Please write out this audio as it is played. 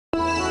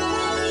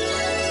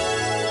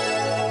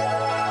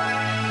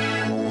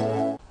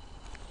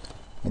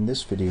In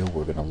this video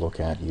we're going to look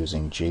at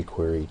using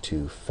jQuery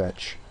to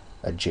fetch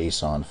a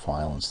JSON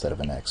file instead of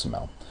an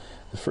XML.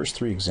 The first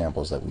three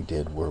examples that we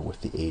did were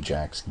with the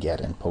AJAX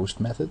get and post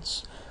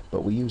methods,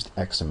 but we used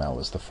XML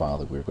as the file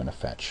that we were going to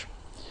fetch.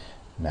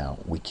 Now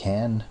we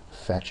can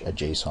fetch a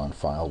JSON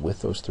file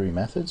with those three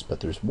methods, but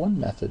there's one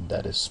method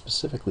that is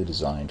specifically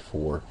designed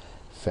for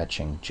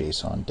fetching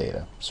JSON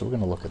data. So we're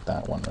going to look at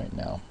that one right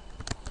now.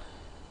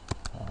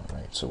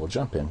 Alright, so we'll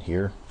jump in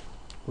here.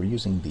 We're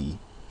using the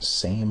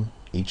same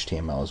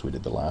HTML as we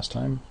did the last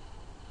time.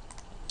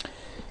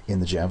 In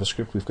the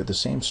JavaScript we've got the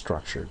same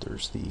structure.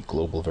 There's the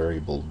global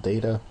variable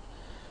data,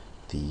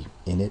 the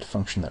init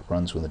function that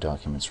runs when the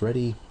document's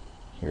ready.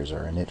 Here's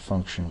our init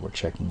function. We're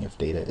checking if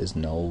data is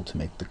null to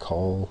make the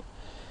call.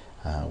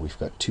 We've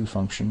got two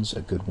functions, a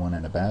good one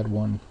and a bad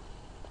one.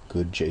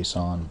 Good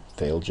JSON,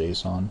 fail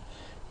JSON.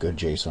 Good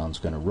JSON is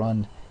going to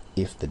run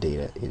if the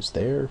data is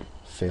there.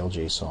 Fail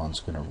JSON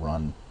is going to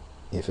run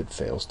if it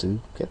fails to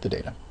get the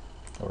data,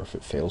 or if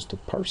it fails to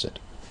parse it.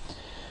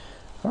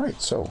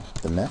 Alright, so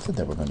the method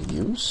that we're going to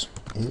use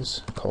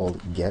is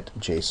called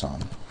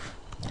getJSON.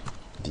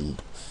 The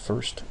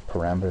first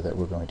parameter that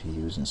we're going to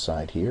use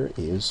inside here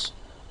is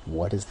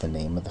what is the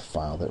name of the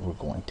file that we're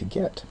going to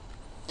get.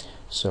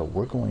 So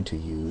we're going to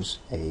use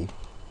a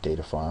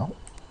data file,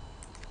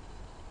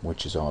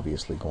 which is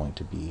obviously going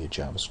to be a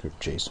JavaScript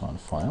JSON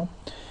file,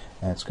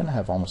 and it's going to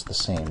have almost the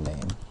same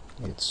name.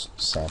 It's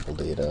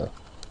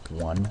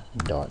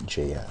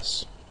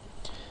sampledata1.js.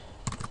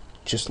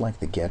 Just like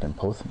the get and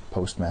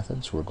post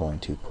methods, we're going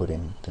to put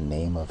in the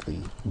name of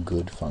the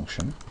good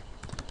function,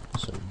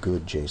 so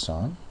good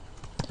JSON,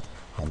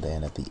 and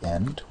then at the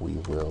end we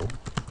will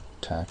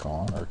tack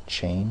on or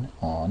chain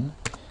on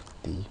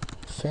the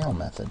fail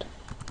method.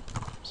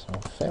 So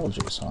fail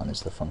JSON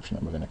is the function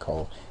that we're going to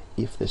call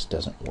if this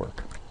doesn't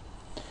work.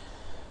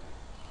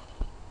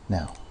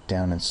 Now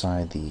down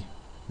inside the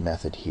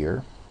method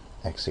here,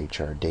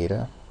 XHR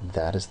data,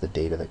 that is the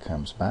data that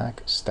comes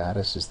back.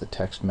 Status is the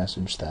text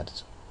message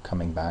that's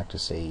coming back to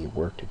say it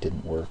worked, it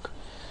didn't work.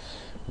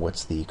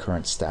 What's the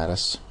current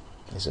status?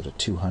 Is it a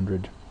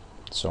 200?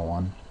 So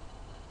on.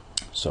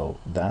 So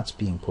that's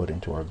being put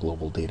into our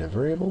global data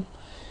variable,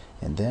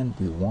 and then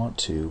we want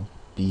to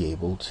be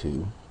able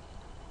to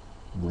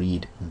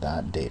read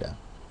that data.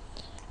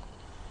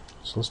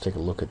 So let's take a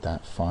look at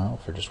that file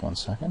for just 1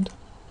 second.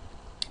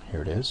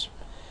 Here it is.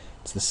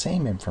 It's the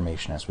same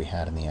information as we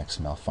had in the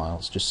XML file,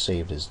 it's just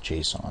saved as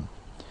JSON.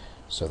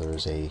 So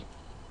there's a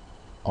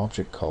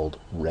object called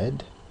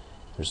red,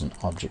 there's an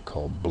object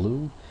called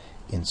blue.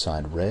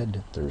 Inside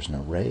red there's an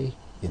array,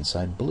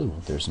 inside blue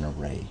there's an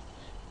array.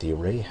 The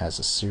array has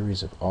a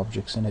series of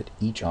objects in it.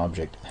 Each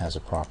object has a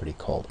property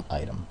called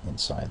item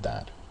inside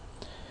that.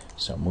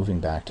 So moving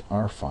back to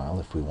our file,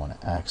 if we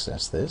want to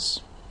access this,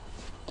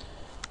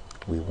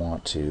 we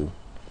want to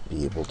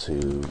be able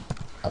to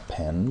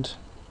append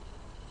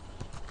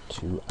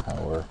to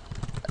our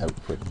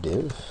output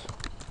div.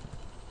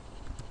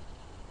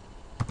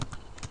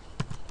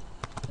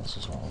 This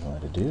is what we're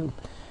going to do,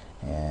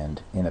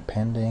 and in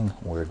appending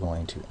we're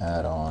going to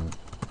add on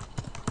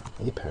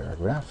a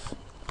paragraph,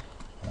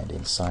 and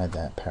inside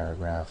that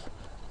paragraph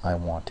I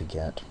want to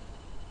get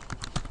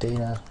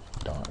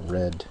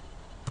data.read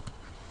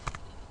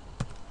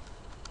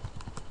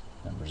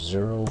number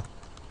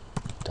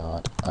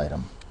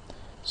 0.item.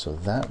 So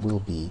that will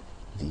be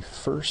the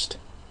first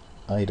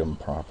item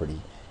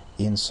property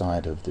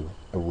inside of the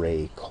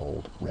array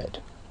called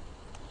red.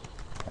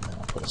 And then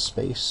I'll put a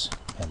space,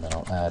 and then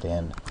I'll add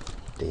in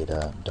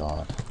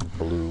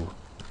data.blue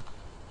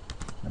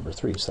number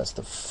 3. So that's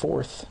the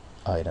fourth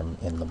item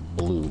in the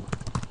blue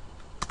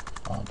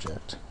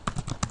object.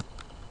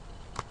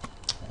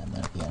 And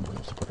then at the end we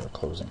have to put our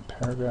closing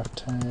paragraph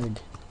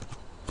tag.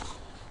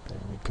 There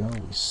we go,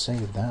 we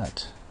save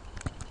that.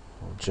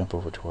 We'll jump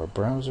over to our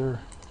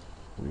browser,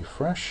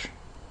 refresh.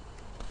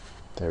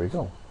 There we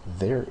go.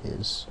 There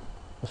is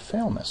a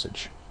fail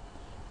message.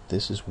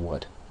 This is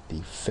what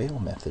the fail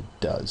method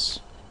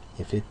does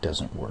if it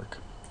doesn't work.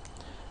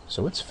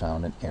 So it's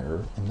found an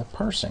error in the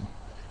parsing.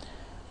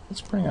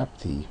 Let's bring up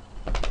the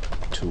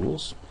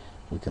tools.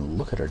 We can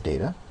look at our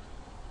data.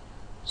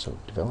 So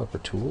developer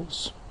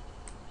tools.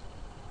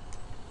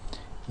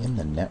 In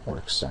the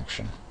network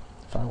section,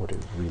 if I were to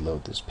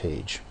reload this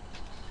page,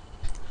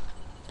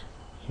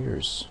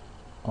 here's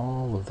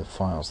all of the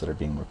files that are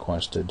being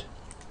requested.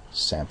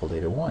 Sample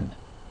data 1.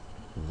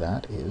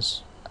 That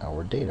is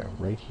our data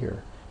right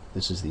here.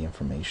 This is the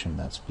information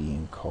that's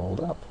being called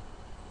up.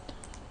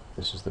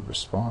 This is the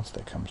response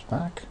that comes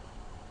back.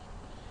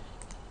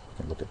 We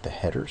can look at the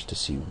headers to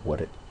see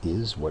what it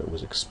is, what it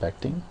was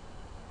expecting.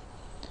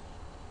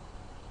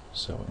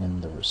 So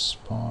in the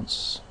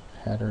response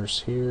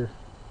headers here,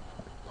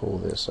 I pull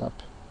this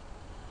up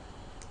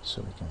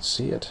so we can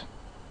see it.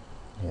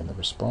 In the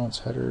response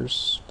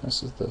headers,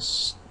 this is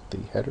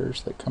the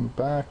headers that come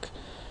back.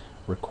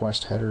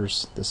 Request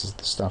headers, this is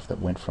the stuff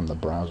that went from the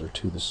browser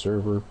to the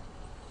server,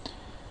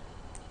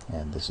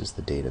 and this is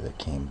the data that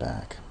came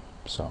back.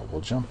 So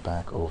we'll jump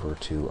back over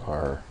to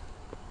our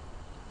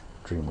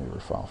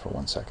Dreamweaver file for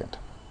 1 second.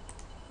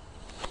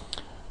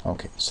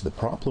 Okay, so the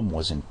problem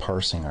was in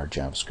parsing our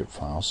JavaScript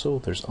file, so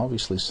there's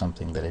obviously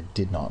something that I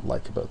did not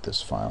like about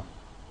this file.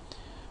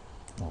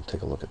 We'll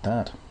take a look at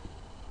that.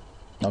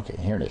 Okay,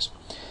 here it is.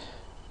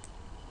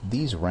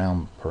 These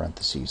round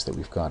parentheses that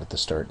we've got at the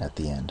start and at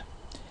the end,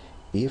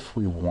 if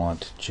we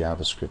want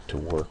JavaScript to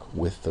work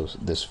with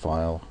this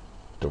file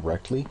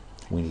directly,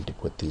 we need to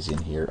put these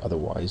in here.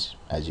 Otherwise,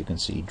 as you can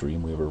see,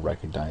 Dreamweaver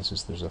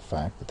recognizes there's a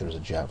fact that there's a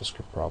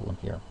JavaScript problem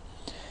here.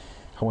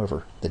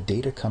 However, the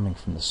data coming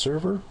from the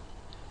server,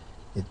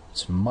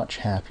 it's much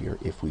happier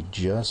if we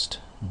just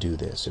do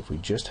this. If we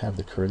just have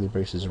the curly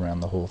braces around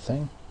the whole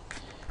thing.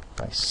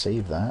 If I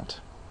save that,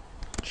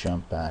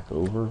 jump back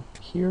over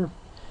here,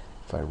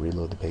 if I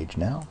reload the page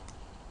now,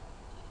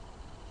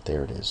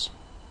 there it is.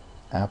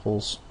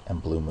 Apples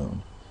and Blue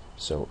Moon.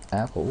 So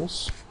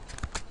apples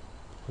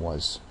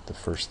was the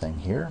first thing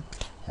here,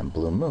 and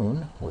Blue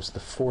Moon was the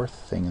fourth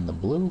thing in the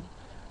blue.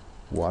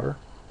 Water,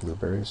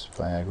 blueberries,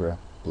 Viagra,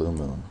 Blue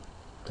Moon.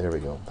 There we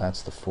go.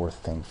 That's the fourth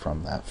thing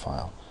from that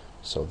file.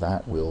 So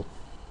that will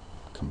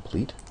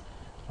complete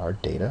our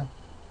data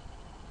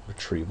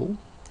retrieval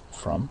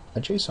from a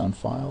JSON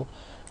file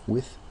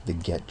with the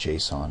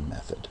getJSON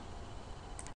method.